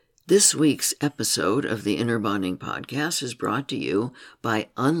This week's episode of the Inner Bonding Podcast is brought to you by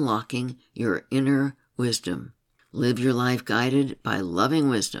Unlocking Your Inner Wisdom. Live your life guided by loving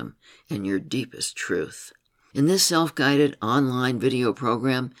wisdom and your deepest truth. In this self-guided online video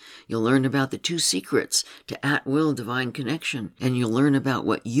program, you'll learn about the 2 secrets to at-will divine connection, and you'll learn about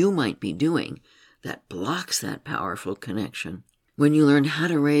what you might be doing that blocks that powerful connection. When you learn how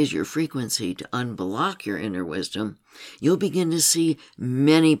to raise your frequency to unblock your inner wisdom, you'll begin to see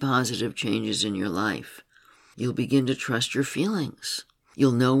many positive changes in your life. You'll begin to trust your feelings.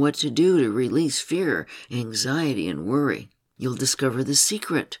 You'll know what to do to release fear, anxiety, and worry. You'll discover the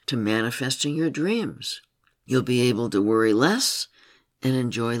secret to manifesting your dreams. You'll be able to worry less and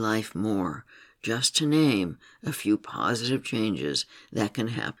enjoy life more, just to name a few positive changes that can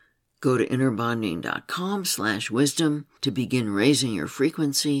happen. Go to innerbonding.com/wisdom to begin raising your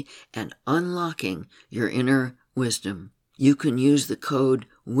frequency and unlocking your inner wisdom. You can use the code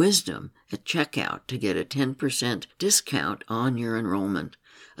WISDOM at checkout to get a 10% discount on your enrollment.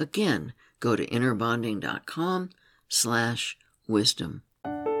 Again, go to innerbonding.com/wisdom.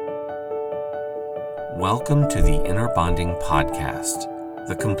 Welcome to the Inner Bonding Podcast,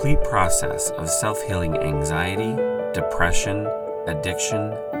 the complete process of self-healing anxiety, depression,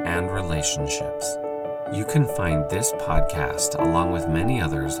 addiction, and relationships. You can find this podcast along with many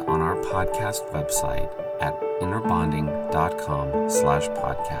others on our podcast website at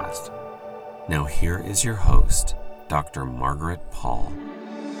innerbonding.com/podcast. Now here is your host, Dr. Margaret Paul.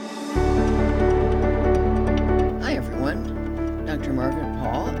 Hi everyone, Dr. Margaret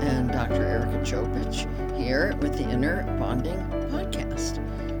Paul and Dr. Erica Chopich here with the Inner Bonding Podcast.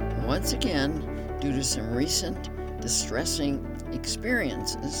 And once again, due to some recent distressing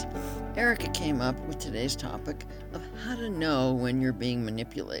experiences, Erica came up with today's topic of how to know when you're being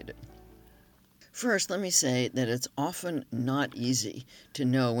manipulated. First, let me say that it's often not easy to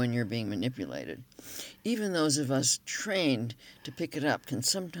know when you're being manipulated. Even those of us trained to pick it up can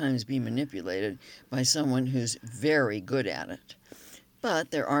sometimes be manipulated by someone who's very good at it.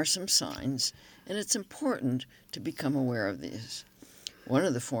 But there are some signs, and it's important to become aware of these. One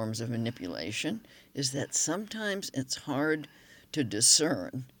of the forms of manipulation is that sometimes it's hard to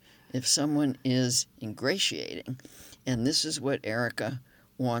discern if someone is ingratiating, and this is what Erica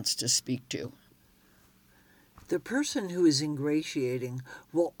wants to speak to. The person who is ingratiating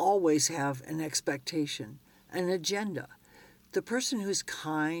will always have an expectation, an agenda. The person who's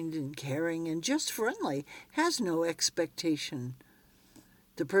kind and caring and just friendly has no expectation.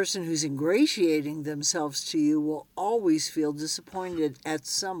 The person who's ingratiating themselves to you will always feel disappointed at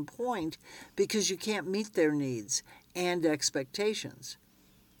some point because you can't meet their needs and expectations.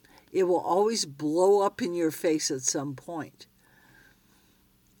 It will always blow up in your face at some point.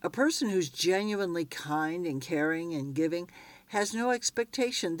 A person who's genuinely kind and caring and giving has no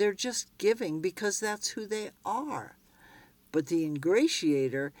expectation. They're just giving because that's who they are. But the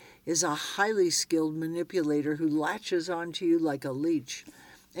ingratiator is a highly skilled manipulator who latches onto you like a leech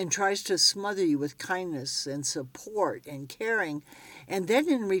and tries to smother you with kindness and support and caring, and then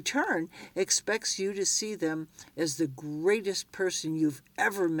in return expects you to see them as the greatest person you've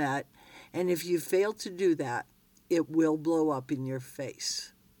ever met, and if you fail to do that, it will blow up in your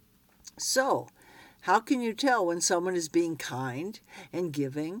face. So, how can you tell when someone is being kind and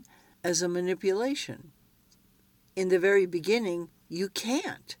giving as a manipulation? In the very beginning, you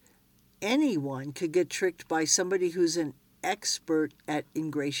can't. Anyone could get tricked by somebody who's an expert at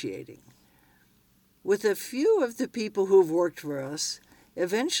ingratiating. With a few of the people who've worked for us,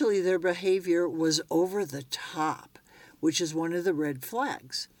 eventually their behavior was over the top, which is one of the red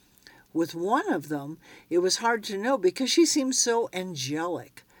flags. With one of them, it was hard to know because she seemed so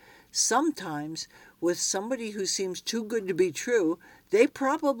angelic. Sometimes, with somebody who seems too good to be true, they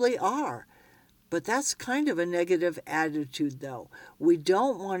probably are. But that's kind of a negative attitude, though. We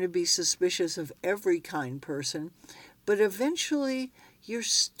don't want to be suspicious of every kind person, but eventually your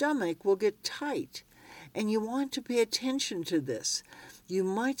stomach will get tight, and you want to pay attention to this. You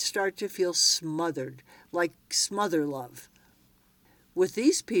might start to feel smothered, like smother love. With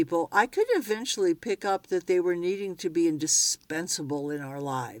these people, I could eventually pick up that they were needing to be indispensable in our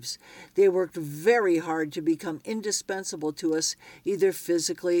lives. They worked very hard to become indispensable to us, either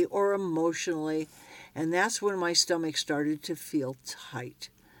physically or emotionally, and that's when my stomach started to feel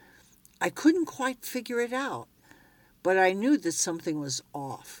tight. I couldn't quite figure it out, but I knew that something was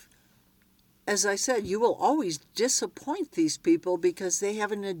off. As I said, you will always disappoint these people because they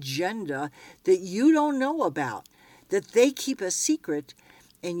have an agenda that you don't know about, that they keep a secret,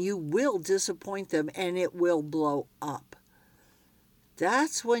 and you will disappoint them and it will blow up.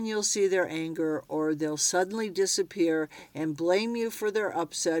 That's when you'll see their anger, or they'll suddenly disappear and blame you for their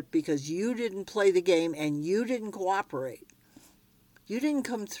upset because you didn't play the game and you didn't cooperate. You didn't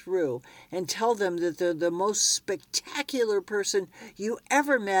come through and tell them that they're the most spectacular person you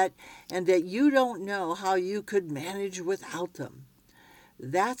ever met and that you don't know how you could manage without them.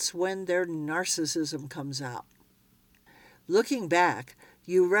 That's when their narcissism comes out. Looking back,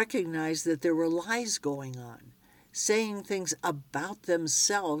 you recognize that there were lies going on, saying things about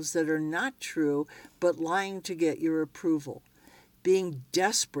themselves that are not true, but lying to get your approval, being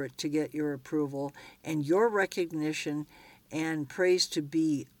desperate to get your approval and your recognition and praise to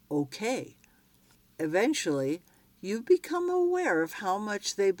be okay. Eventually, you become aware of how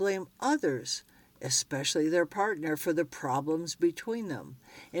much they blame others, especially their partner, for the problems between them.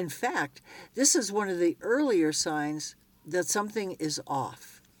 In fact, this is one of the earlier signs that something is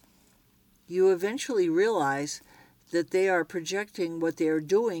off. You eventually realize that they are projecting what they are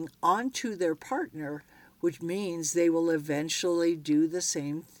doing onto their partner, which means they will eventually do the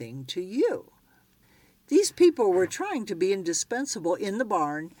same thing to you. These people were trying to be indispensable in the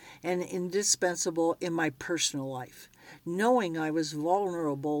barn and indispensable in my personal life. Knowing I was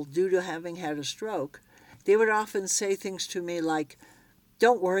vulnerable due to having had a stroke, they would often say things to me like,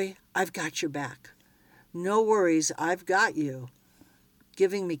 "Don't worry, I've got your back. No worries, I've got you,"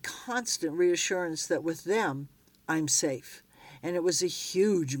 giving me constant reassurance that with them, I'm safe. And it was a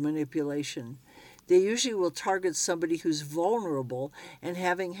huge manipulation. They usually will target somebody who's vulnerable, and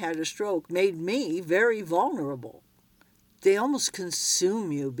having had a stroke made me very vulnerable. They almost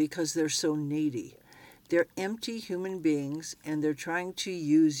consume you because they're so needy. They're empty human beings, and they're trying to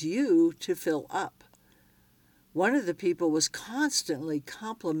use you to fill up. One of the people was constantly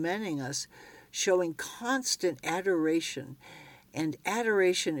complimenting us, showing constant adoration, and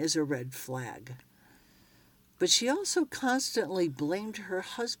adoration is a red flag. But she also constantly blamed her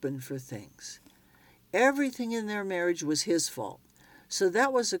husband for things. Everything in their marriage was his fault, so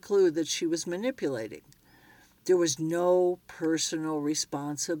that was a clue that she was manipulating. There was no personal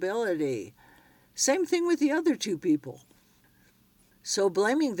responsibility. Same thing with the other two people. So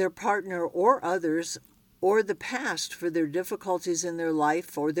blaming their partner or others or the past for their difficulties in their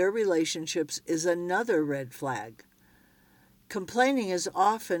life or their relationships is another red flag. Complaining is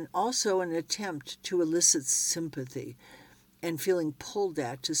often also an attempt to elicit sympathy, and feeling pulled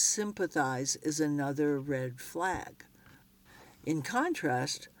at to sympathize is another red flag. In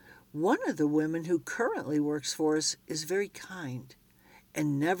contrast, one of the women who currently works for us is very kind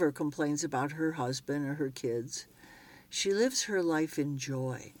and never complains about her husband or her kids. She lives her life in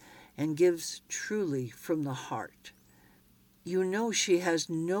joy and gives truly from the heart. You know she has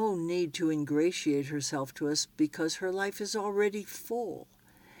no need to ingratiate herself to us because her life is already full.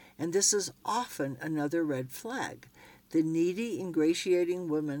 And this is often another red flag. The needy, ingratiating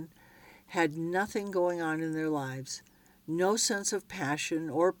women had nothing going on in their lives, no sense of passion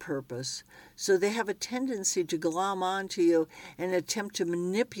or purpose, so they have a tendency to glom onto you and attempt to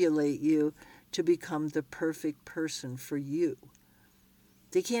manipulate you to become the perfect person for you.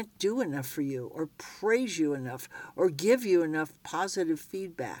 They can't do enough for you, or praise you enough, or give you enough positive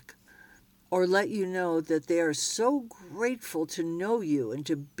feedback, or let you know that they are so grateful to know you and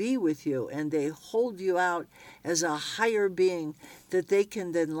to be with you, and they hold you out as a higher being that they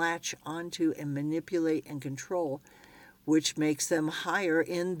can then latch onto and manipulate and control, which makes them higher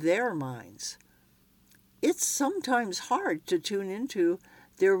in their minds. It's sometimes hard to tune into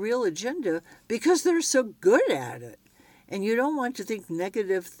their real agenda because they're so good at it, and you don't want to think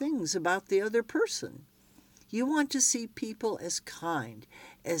negative things about the other person. You want to see people as kind,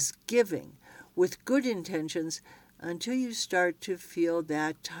 as giving, with good intentions, until you start to feel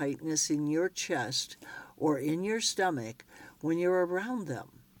that tightness in your chest or in your stomach when you're around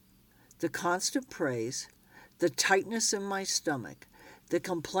them. The constant praise, the tightness in my stomach, the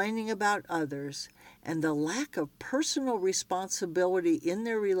complaining about others, and the lack of personal responsibility in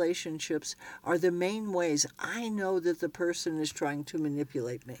their relationships are the main ways I know that the person is trying to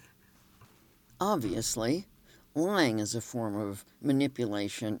manipulate me. Obviously, lying is a form of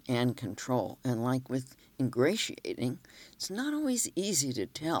manipulation and control, and like with ingratiating, it's not always easy to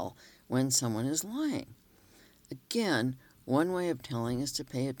tell when someone is lying. Again, one way of telling is to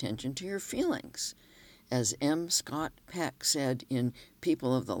pay attention to your feelings. As M. Scott Peck said in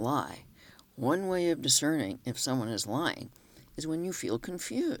People of the Lie, one way of discerning if someone is lying is when you feel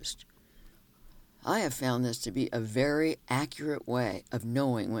confused. I have found this to be a very accurate way of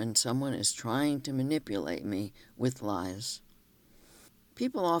knowing when someone is trying to manipulate me with lies.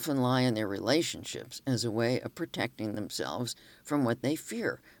 People often lie in their relationships as a way of protecting themselves from what they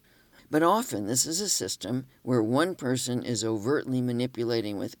fear. But often this is a system where one person is overtly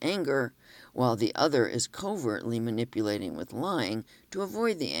manipulating with anger, while the other is covertly manipulating with lying to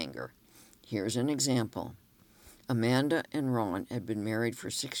avoid the anger. Here's an example. Amanda and Ron had been married for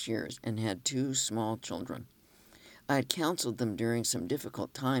 6 years and had 2 small children. I had counseled them during some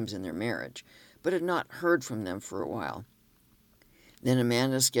difficult times in their marriage, but had not heard from them for a while. Then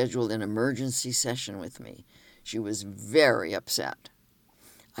Amanda scheduled an emergency session with me. She was very upset.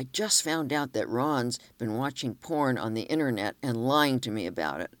 I just found out that Ron's been watching porn on the internet and lying to me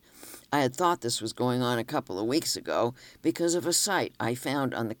about it. I had thought this was going on a couple of weeks ago because of a site I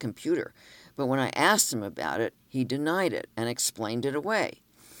found on the computer, but when I asked him about it, he denied it and explained it away.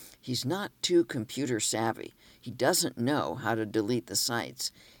 He's not too computer savvy. He doesn't know how to delete the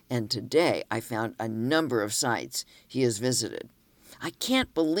sites, and today I found a number of sites he has visited. I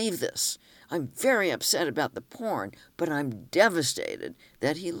can't believe this. I'm very upset about the porn, but I'm devastated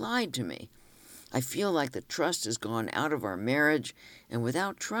that he lied to me. I feel like the trust has gone out of our marriage, and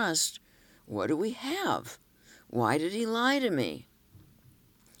without trust, what do we have? Why did he lie to me?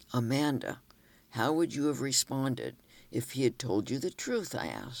 Amanda, how would you have responded if he had told you the truth? I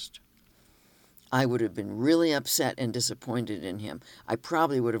asked. I would have been really upset and disappointed in him. I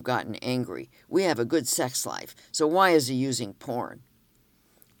probably would have gotten angry. We have a good sex life, so why is he using porn?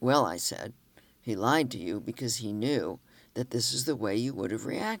 Well, I said, he lied to you because he knew that this is the way you would have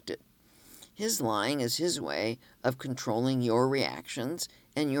reacted. His lying is his way of controlling your reactions,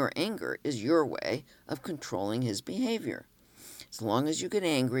 and your anger is your way of controlling his behavior. As long as you get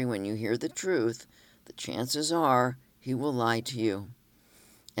angry when you hear the truth, the chances are he will lie to you.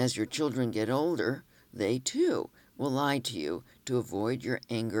 As your children get older, they too will lie to you to avoid your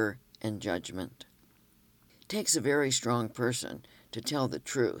anger and judgment. It takes a very strong person to tell the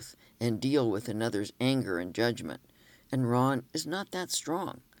truth and deal with another's anger and judgment, and Ron is not that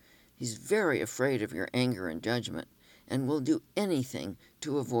strong. He's very afraid of your anger and judgment and will do anything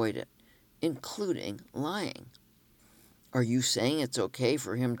to avoid it, including lying. Are you saying it's okay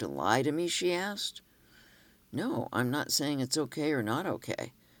for him to lie to me? She asked. No, I'm not saying it's okay or not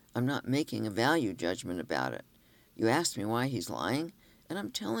okay. I'm not making a value judgment about it. You asked me why he's lying, and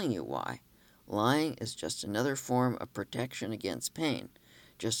I'm telling you why. Lying is just another form of protection against pain,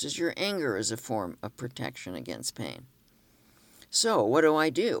 just as your anger is a form of protection against pain. So, what do I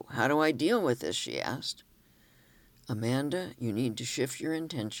do? How do I deal with this? She asked. Amanda, you need to shift your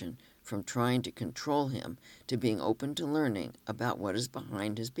intention from trying to control him to being open to learning about what is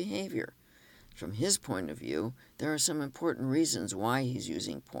behind his behavior. From his point of view, there are some important reasons why he's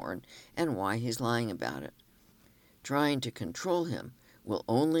using porn and why he's lying about it. Trying to control him will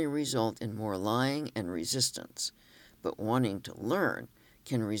only result in more lying and resistance, but wanting to learn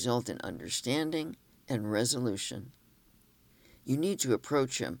can result in understanding and resolution. You need to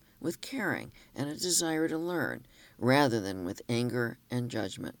approach him with caring and a desire to learn, rather than with anger and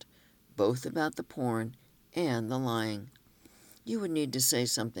judgment, both about the porn and the lying. You would need to say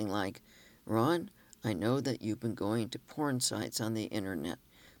something like, Ron, I know that you've been going to porn sites on the internet.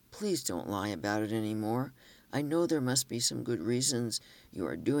 Please don't lie about it anymore. I know there must be some good reasons you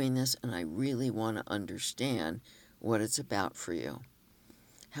are doing this, and I really want to understand what it's about for you.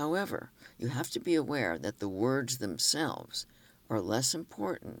 However, you have to be aware that the words themselves are less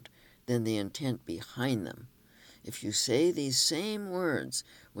important than the intent behind them. If you say these same words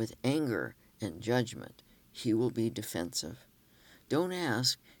with anger and judgment, he will be defensive. Don't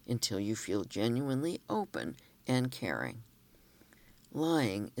ask until you feel genuinely open and caring.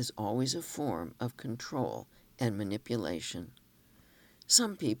 Lying is always a form of control and manipulation.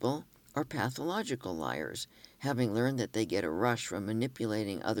 Some people are pathological liars, having learned that they get a rush from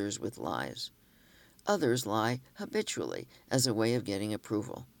manipulating others with lies. Others lie habitually as a way of getting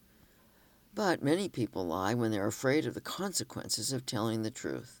approval. But many people lie when they're afraid of the consequences of telling the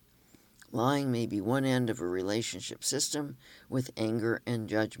truth. Lying may be one end of a relationship system, with anger and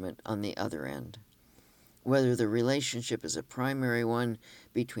judgment on the other end. Whether the relationship is a primary one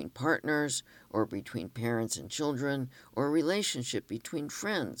between partners, or between parents and children, or a relationship between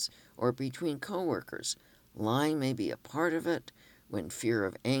friends, or between coworkers, lying may be a part of it when fear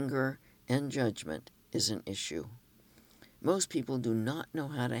of anger and judgment is an issue. Most people do not know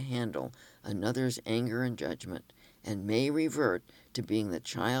how to handle another's anger and judgment, and may revert to being the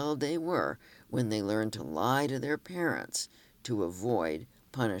child they were when they learned to lie to their parents to avoid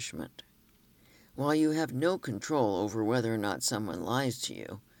punishment. While you have no control over whether or not someone lies to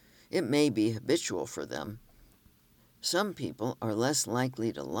you, it may be habitual for them. Some people are less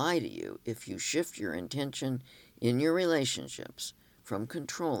likely to lie to you if you shift your intention in your relationships from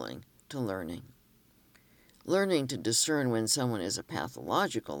controlling to learning. Learning to discern when someone is a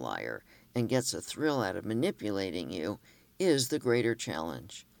pathological liar and gets a thrill out of manipulating you is the greater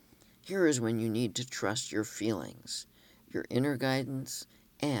challenge. Here is when you need to trust your feelings, your inner guidance,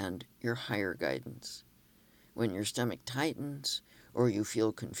 and your higher guidance. When your stomach tightens, or you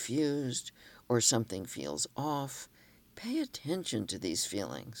feel confused, or something feels off, pay attention to these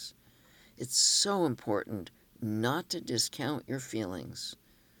feelings. It's so important not to discount your feelings.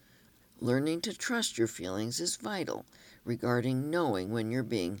 Learning to trust your feelings is vital regarding knowing when you're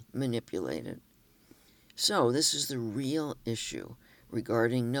being manipulated. So, this is the real issue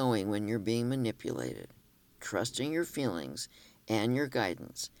regarding knowing when you're being manipulated. Trusting your feelings and your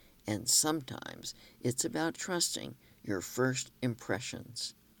guidance, and sometimes it's about trusting your first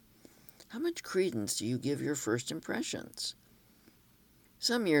impressions. How much credence do you give your first impressions?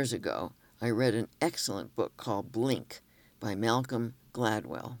 Some years ago, I read an excellent book called Blink by Malcolm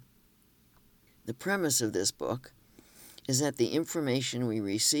Gladwell. The premise of this book is that the information we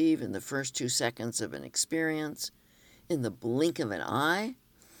receive in the first 2 seconds of an experience, in the blink of an eye,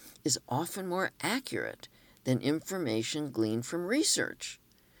 is often more accurate than information gleaned from research.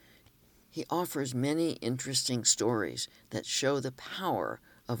 He offers many interesting stories that show the power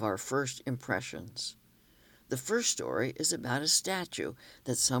of our first impressions. The first story is about a statue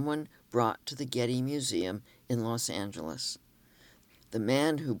that someone brought to the Getty Museum in Los Angeles. The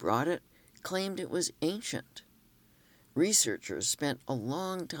man who brought it claimed it was ancient. Researchers spent a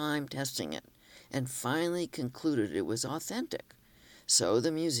long time testing it and finally concluded it was authentic, so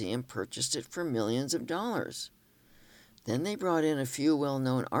the museum purchased it for millions of dollars. Then they brought in a few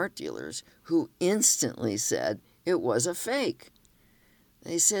well-known art dealers who instantly said it was a fake.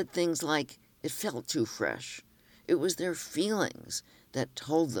 They said things like it felt too fresh. It was their feelings that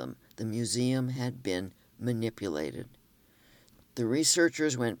told them the museum had been manipulated. The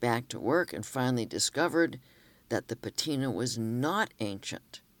researchers went back to work and finally discovered that the patina was not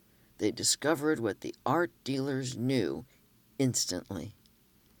ancient. They discovered what the art dealers knew instantly.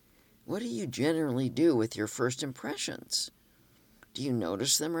 What do you generally do with your first impressions? Do you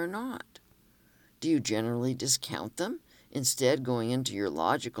notice them or not? Do you generally discount them, instead going into your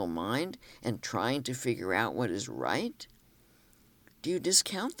logical mind and trying to figure out what is right? Do you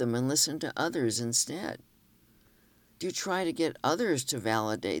discount them and listen to others instead? Do you try to get others to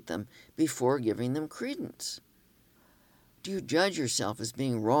validate them before giving them credence? Do you judge yourself as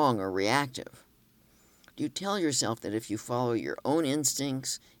being wrong or reactive? Do you tell yourself that if you follow your own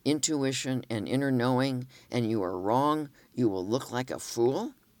instincts, intuition, and inner knowing, and you are wrong, you will look like a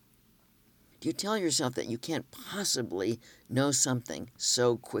fool? Do you tell yourself that you can't possibly know something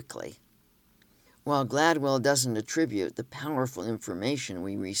so quickly? While Gladwell doesn't attribute the powerful information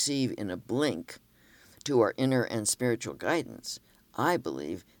we receive in a blink to our inner and spiritual guidance, I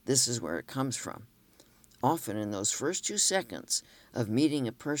believe this is where it comes from. Often in those first 2 seconds of meeting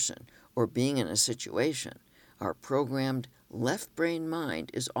a person or being in a situation, our programmed left brain mind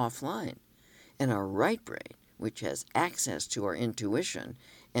is offline, and our right brain, which has access to our intuition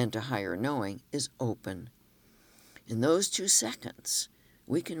and to higher knowing, is open. In those 2 seconds,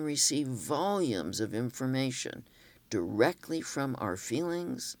 we can receive volumes of information directly from our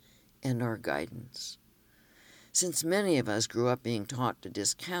feelings and our guidance. Since many of us grew up being taught to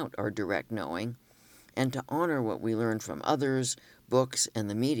discount our direct knowing and to honor what we learned from others, books, and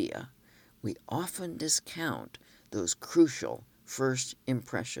the media, we often discount those crucial first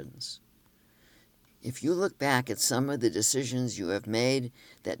impressions. If you look back at some of the decisions you have made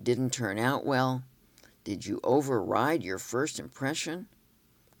that didn't turn out well, did you override your first impression?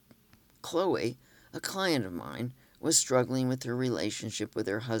 Chloe, a client of mine, was struggling with her relationship with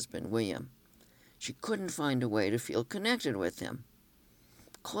her husband, William. She couldn't find a way to feel connected with him.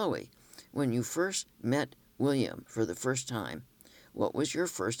 Chloe, when you first met William for the first time, what was your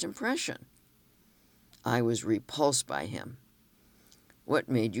first impression? I was repulsed by him. What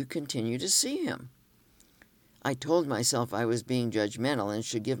made you continue to see him? I told myself I was being judgmental and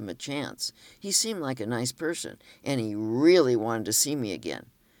should give him a chance. He seemed like a nice person, and he really wanted to see me again.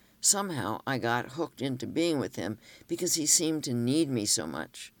 Somehow I got hooked into being with him because he seemed to need me so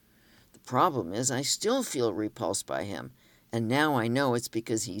much. The problem is I still feel repulsed by him, and now I know it's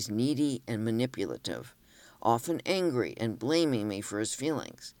because he's needy and manipulative, often angry and blaming me for his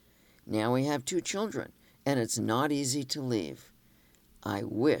feelings. Now we have 2 children, and it's not easy to leave. I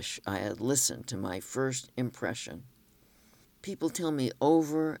wish I had listened to my first impression. People tell me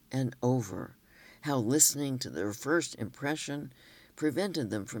over and over how listening to their first impression prevented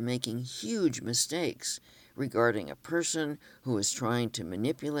them from making huge mistakes regarding a person who was trying to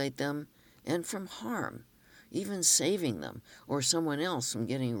manipulate them and from harm, even saving them or someone else from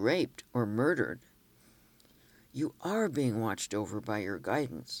getting raped or murdered. You are being watched over by your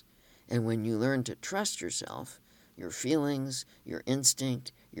guidance, and when you learn to trust yourself, your feelings, your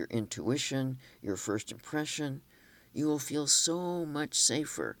instinct, your intuition, your first impression, you will feel so much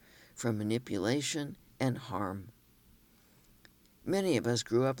safer from manipulation and harm. Many of us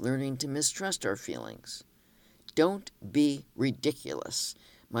grew up learning to mistrust our feelings. Don't be ridiculous,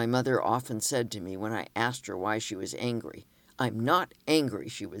 my mother often said to me when I asked her why she was angry. I'm not angry,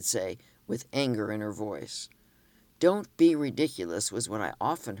 she would say, with anger in her voice. Don't be ridiculous was what I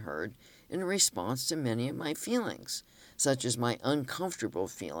often heard in response to many of my feelings, such as my uncomfortable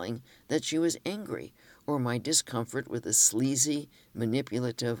feeling that she was angry, or my discomfort with a sleazy,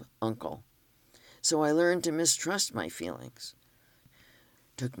 manipulative uncle. So I learned to mistrust my feelings.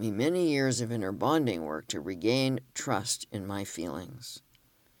 It took me many years of inner bonding work to regain trust in my feelings.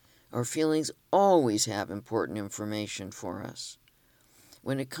 Our feelings always have important information for us.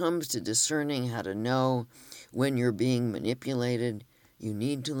 When it comes to discerning how to know when you're being manipulated, you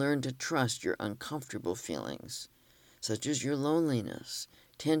need to learn to trust your uncomfortable feelings, such as your loneliness,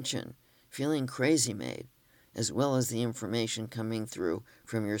 tension, feeling crazy-made, as well as the information coming through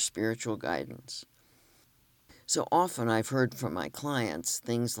from your spiritual guidance. So often I've heard from my clients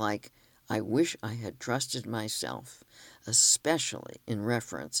things like, I wish I had trusted myself, especially in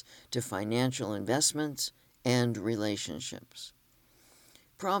reference to financial investments and relationships.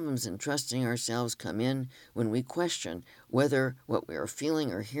 Problems in trusting ourselves come in when we question whether what we are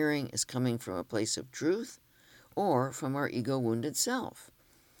feeling or hearing is coming from a place of truth or from our ego-wounded self.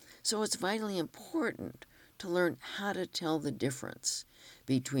 So it's vitally important to learn how to tell the difference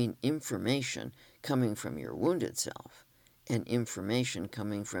between information coming from your wounded self and information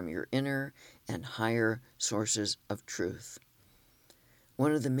coming from your inner and higher sources of truth.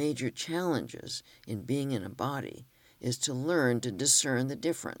 One of the major challenges in being in a body is to learn to discern the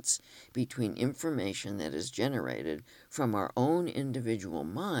difference between information that is generated from our own individual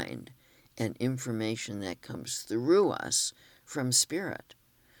mind and information that comes through us from spirit,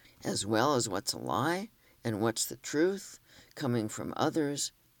 as well as what's a lie and what's the truth coming from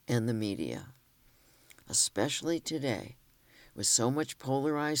others and the media. Especially today, with so much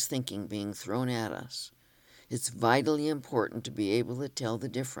polarized thinking being thrown at us, it's vitally important to be able to tell the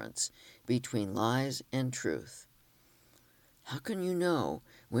difference between lies and truth. How can you know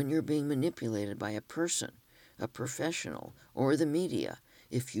when you're being manipulated by a person, a professional, or the media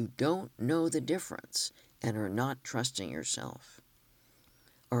if you don't know the difference and are not trusting yourself?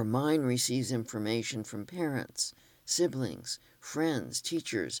 Our mind receives information from parents, siblings, friends,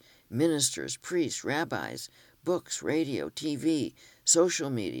 teachers, ministers, priests, rabbis, books, radio, TV, social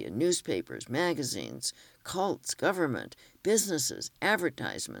media, newspapers, magazines, cults, government, businesses,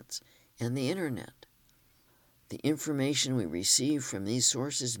 advertisements, and the internet. The information we receive from these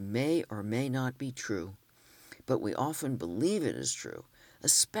sources may or may not be true, but we often believe it is true,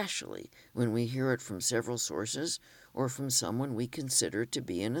 especially when we hear it from several sources or from someone we consider to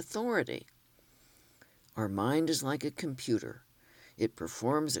be an authority. Our mind is like a computer. It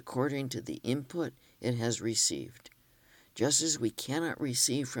performs according to the input it has received. Just as we cannot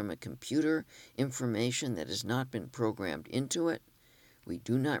receive from a computer information that has not been programmed into it, we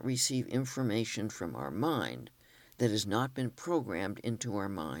do not receive information from our mind that has not been programmed into our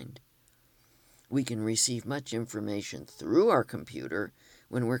mind. We can receive much information through our computer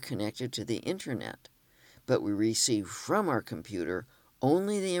when we're connected to the internet, but we receive from our computer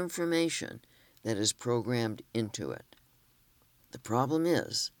only the information that is programmed into it. The problem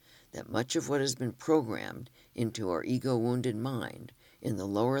is that much of what has been programmed into our ego-wounded mind in the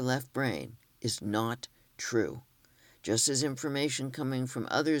lower left brain is not true, just as information coming from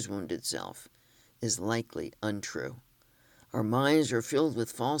others' wounded self is likely untrue. Our minds are filled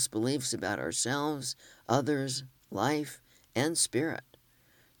with false beliefs about ourselves, others, life, and spirit.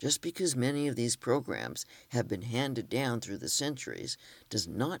 Just because many of these programs have been handed down through the centuries does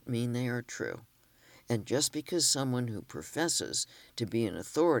not mean they are true. And just because someone who professes to be an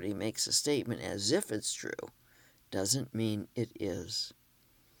authority makes a statement as if it's true, doesn't mean it is.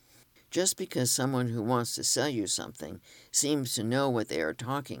 Just because someone who wants to sell you something seems to know what they are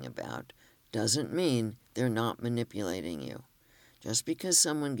talking about, doesn't mean they're not manipulating you. Just because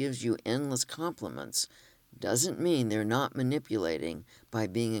someone gives you endless compliments doesn't mean they're not manipulating by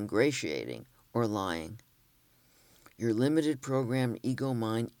being ingratiating or lying. Your limited programmed ego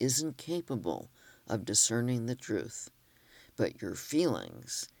mind isn't capable of discerning the truth, but your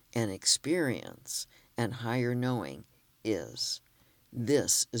feelings and experience and higher knowing is.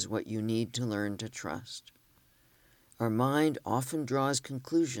 This is what you need to learn to trust. Our mind often draws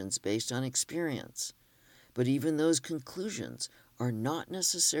conclusions based on experience, but even those conclusions are not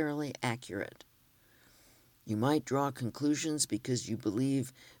necessarily accurate. You might draw conclusions because you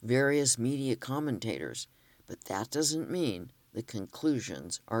believe various media commentators, but that doesn't mean the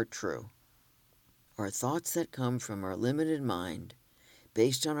conclusions are true. Our thoughts that come from our limited mind,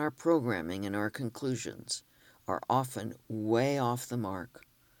 based on our programming and our conclusions, are often way off the mark.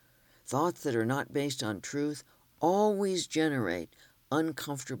 Thoughts that are not based on truth always generate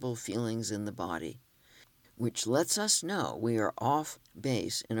uncomfortable feelings in the body, which lets us know we are off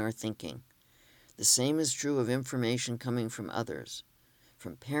base in our thinking. The same is true of information coming from others,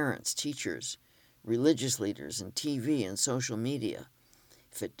 from parents, teachers, religious leaders, and TV and social media.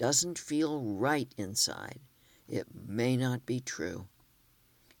 If it doesn't feel right inside, it may not be true.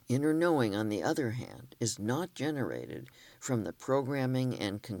 Inner knowing, on the other hand, is not generated from the programming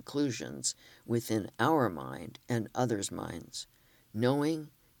and conclusions within our mind and others' minds. Knowing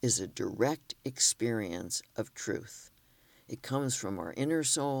is a direct experience of truth. It comes from our inner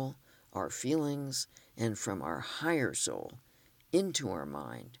soul, our feelings, and from our higher soul into our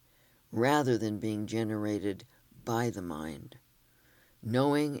mind, rather than being generated by the mind.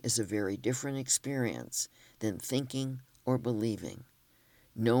 Knowing is a very different experience than thinking or believing.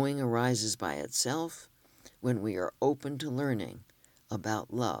 Knowing arises by itself when we are open to learning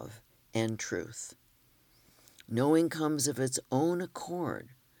about love and truth. Knowing comes of its own accord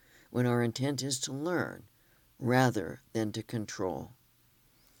when our intent is to learn rather than to control.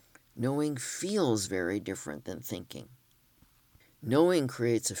 Knowing feels very different than thinking. Knowing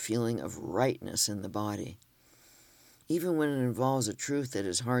creates a feeling of rightness in the body. Even when it involves a truth that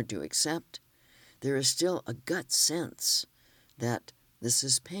is hard to accept, there is still a gut sense that this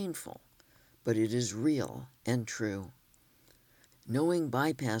is painful, but it is real and true. Knowing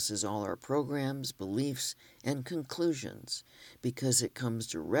bypasses all our programs, beliefs, and conclusions because it comes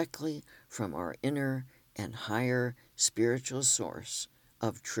directly from our inner and higher spiritual source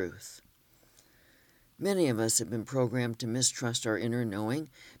of truth. Many of us have been programmed to mistrust our inner knowing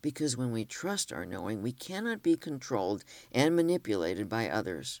because when we trust our knowing, we cannot be controlled and manipulated by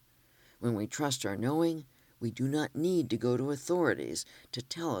others. When we trust our knowing, we do not need to go to authorities to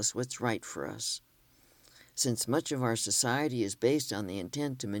tell us what's right for us. Since much of our society is based on the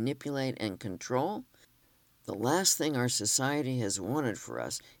intent to manipulate and control, the last thing our society has wanted for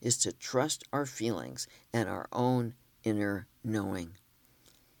us is to trust our feelings and our own inner knowing.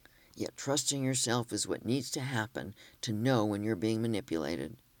 Yet trusting yourself is what needs to happen to know when you're being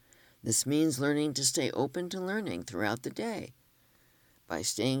manipulated. This means learning to stay open to learning throughout the day. By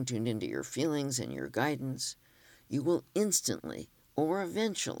staying tuned into your feelings and your guidance, you will instantly or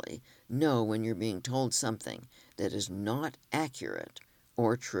eventually know when you're being told something that is not accurate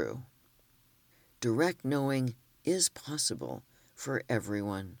or true. Direct knowing is possible for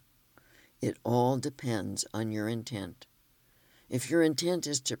everyone. It all depends on your intent. If your intent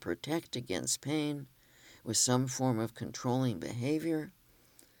is to protect against pain with some form of controlling behavior,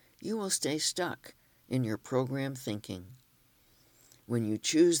 you will stay stuck in your programmed thinking. When you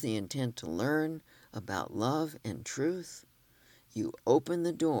choose the intent to learn about love and truth, you open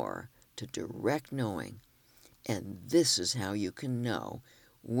the door to direct knowing, and this is how you can know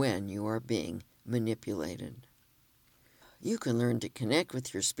when you are being manipulated. You can learn to connect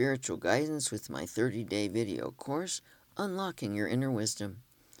with your spiritual guidance with my 30-day video course, Unlocking Your Inner Wisdom.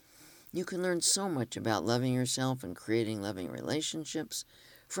 You can learn so much about loving yourself and creating loving relationships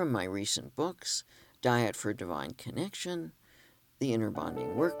from my recent books, Diet for Divine Connection, the Inner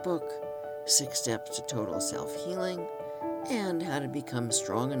Bonding Workbook, 6 Steps to Total Self-Healing, and How to Become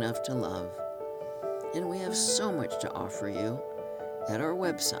Strong Enough to Love. And we have so much to offer you at our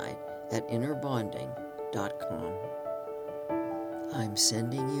website at innerbonding.com. I'm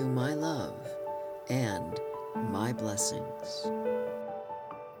sending you my love and my blessings.